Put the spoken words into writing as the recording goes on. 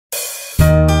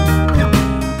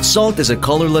Salt is a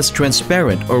colorless,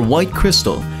 transparent or white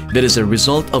crystal that is a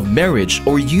result of marriage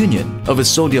or union of a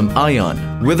sodium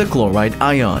ion with a chloride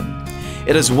ion.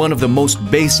 It is one of the most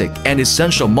basic and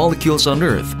essential molecules on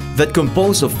Earth that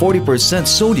compose of 40%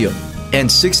 sodium and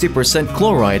 60%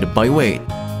 chloride by weight.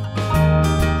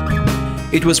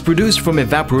 It was produced from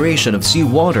evaporation of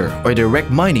seawater or direct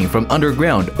mining from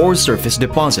underground or surface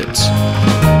deposits.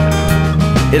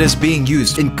 It is being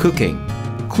used in cooking,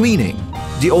 cleaning,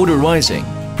 deodorizing,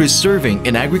 preserving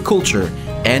in agriculture,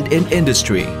 and in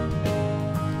industry.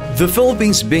 The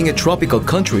Philippines, being a tropical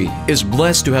country, is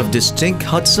blessed to have distinct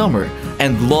hot summer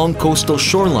and long coastal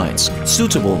shorelines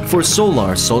suitable for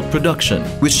solar salt production,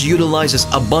 which utilizes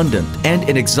abundant and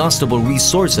inexhaustible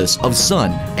resources of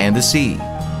sun and the sea.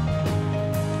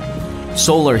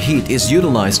 Solar heat is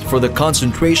utilized for the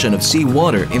concentration of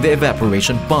seawater in the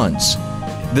evaporation ponds.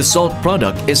 The salt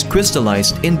product is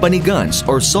crystallized in banigans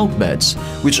or salt beds,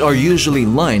 which are usually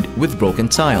lined with broken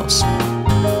tiles.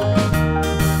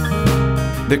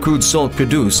 The crude salt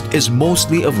produced is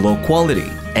mostly of low quality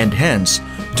and hence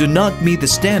do not meet the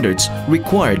standards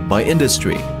required by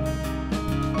industry.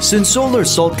 Since solar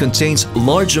salt contains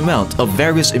large amount of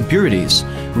various impurities,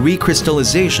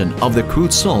 recrystallization of the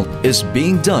crude salt is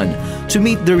being done to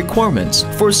meet the requirements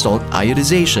for salt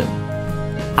iodization.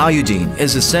 Iodine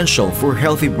is essential for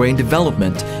healthy brain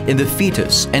development in the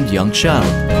fetus and young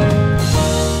child.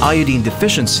 Iodine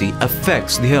deficiency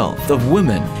affects the health of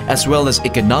women as well as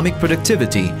economic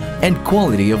productivity and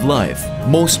quality of life.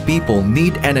 Most people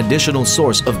need an additional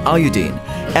source of iodine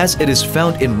as it is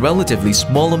found in relatively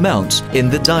small amounts in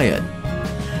the diet.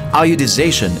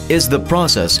 Iodization is the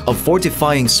process of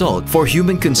fortifying salt for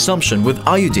human consumption with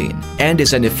iodine and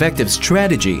is an effective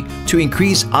strategy to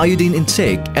increase iodine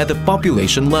intake at the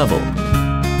population level.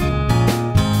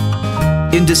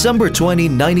 In December 20,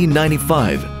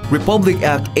 1995, Republic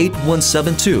Act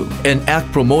 8172, an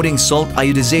act promoting salt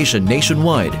iodization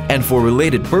nationwide and for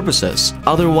related purposes,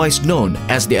 otherwise known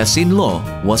as the Asin Law,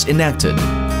 was enacted.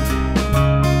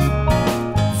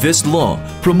 This law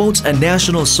promotes a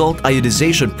national salt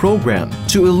iodization program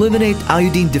to eliminate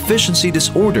iodine deficiency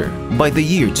disorder by the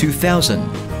year 2000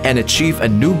 and achieve a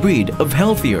new breed of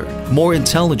healthier, more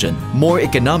intelligent, more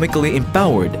economically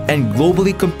empowered, and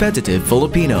globally competitive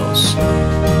Filipinos.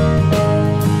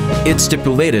 It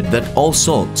stipulated that all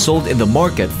salt sold in the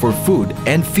market for food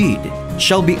and feed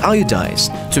shall be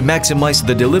iodized to maximize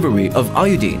the delivery of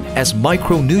iodine as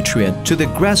micronutrient to the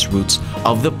grassroots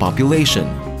of the population.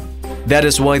 That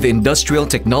is why the Industrial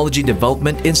Technology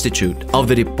Development Institute of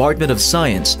the Department of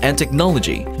Science and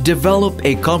Technology developed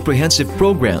a comprehensive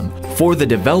program for the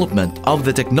development of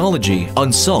the technology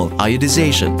on salt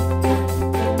iodization.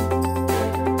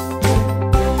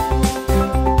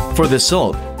 For the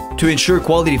salt, to ensure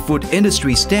quality food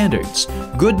industry standards,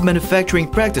 good manufacturing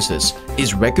practices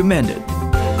is recommended.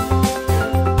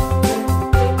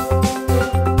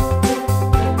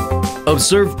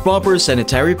 Observe proper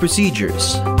sanitary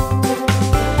procedures.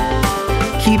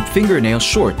 Keep fingernails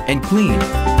short and clean.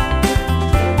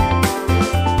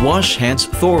 Wash hands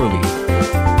thoroughly.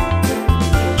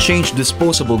 Change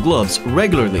disposable gloves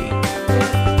regularly.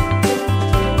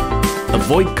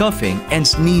 Avoid coughing and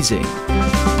sneezing.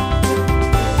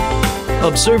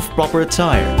 Observe proper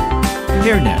attire,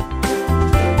 hairnet,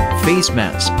 face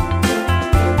mask,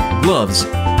 gloves,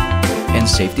 and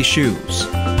safety shoes.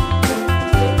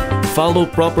 Follow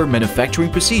proper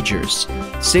manufacturing procedures,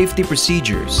 safety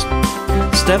procedures,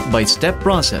 step-by-step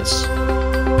process,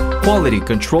 quality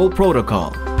control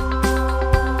protocol.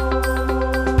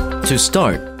 To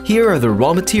start, here are the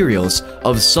raw materials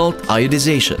of salt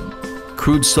iodization: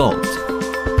 crude salt,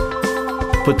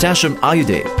 potassium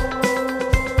iodate,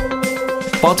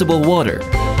 potable water,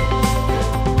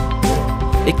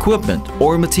 equipment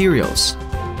or materials,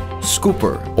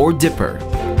 scooper or dipper,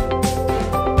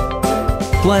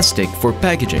 plastic for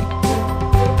packaging,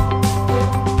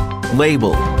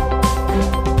 label,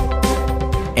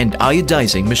 and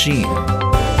iodizing machine.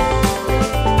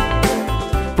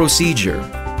 Procedure: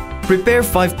 prepare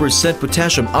 5%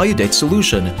 potassium iodate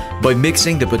solution by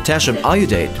mixing the potassium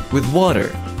iodate with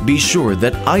water. Be sure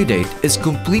that iodate is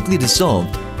completely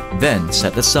dissolved, then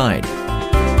set aside.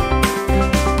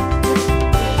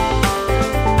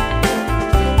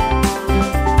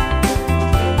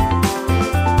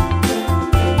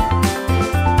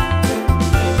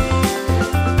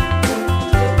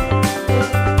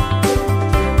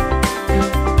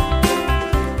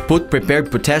 Put prepared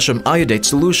potassium iodate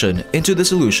solution into the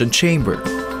solution chamber.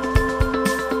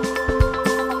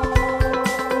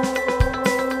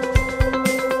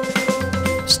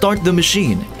 Start the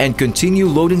machine and continue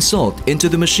loading salt into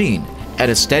the machine at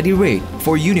a steady rate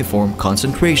for uniform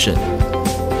concentration.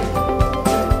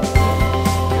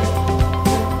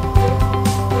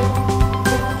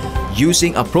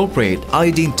 Using appropriate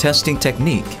iodine testing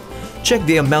technique, check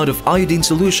the amount of iodine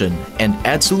solution and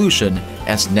add solution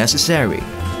as necessary.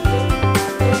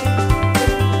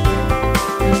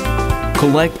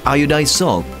 Collect iodized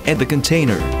salt in the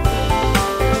container.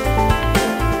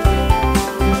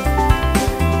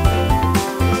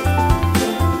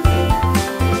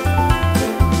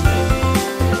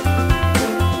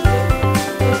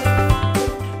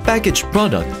 Package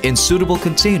product in suitable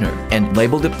container and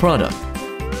label the product.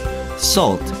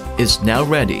 Salt is now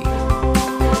ready.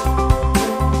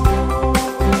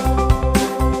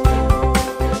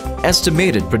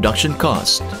 Estimated production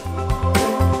cost.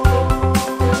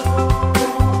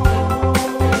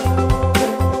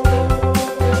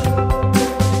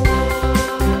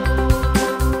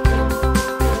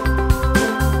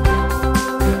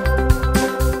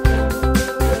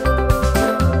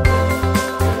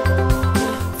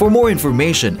 For more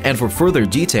information and for further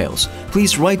details,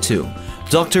 please write to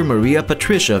Dr. Maria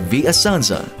Patricia V.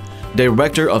 Asanza,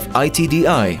 Director of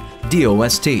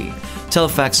ITDI-DOST,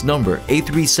 telefax number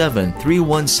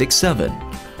 837-3167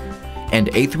 and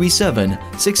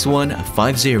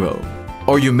 837-6150.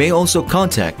 Or you may also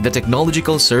contact the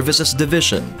Technological Services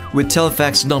Division with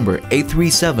telefax number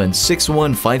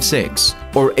 837-6156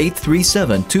 or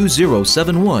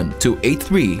 837-2071 to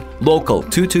 83 local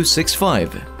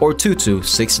 2265 or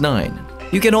 2269.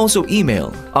 You can also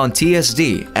email on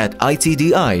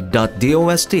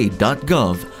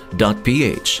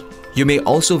tsd@itdi-dost.gov.ph. You may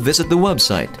also visit the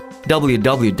website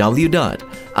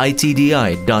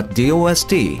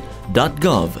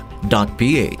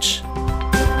www.itdi-dost.gov.ph.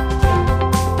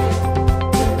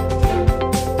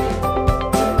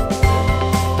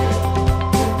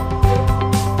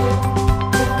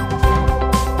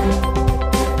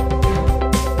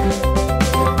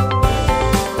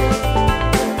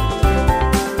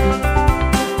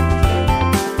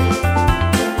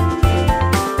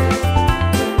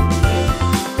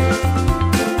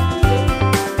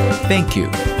 Thank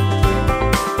you.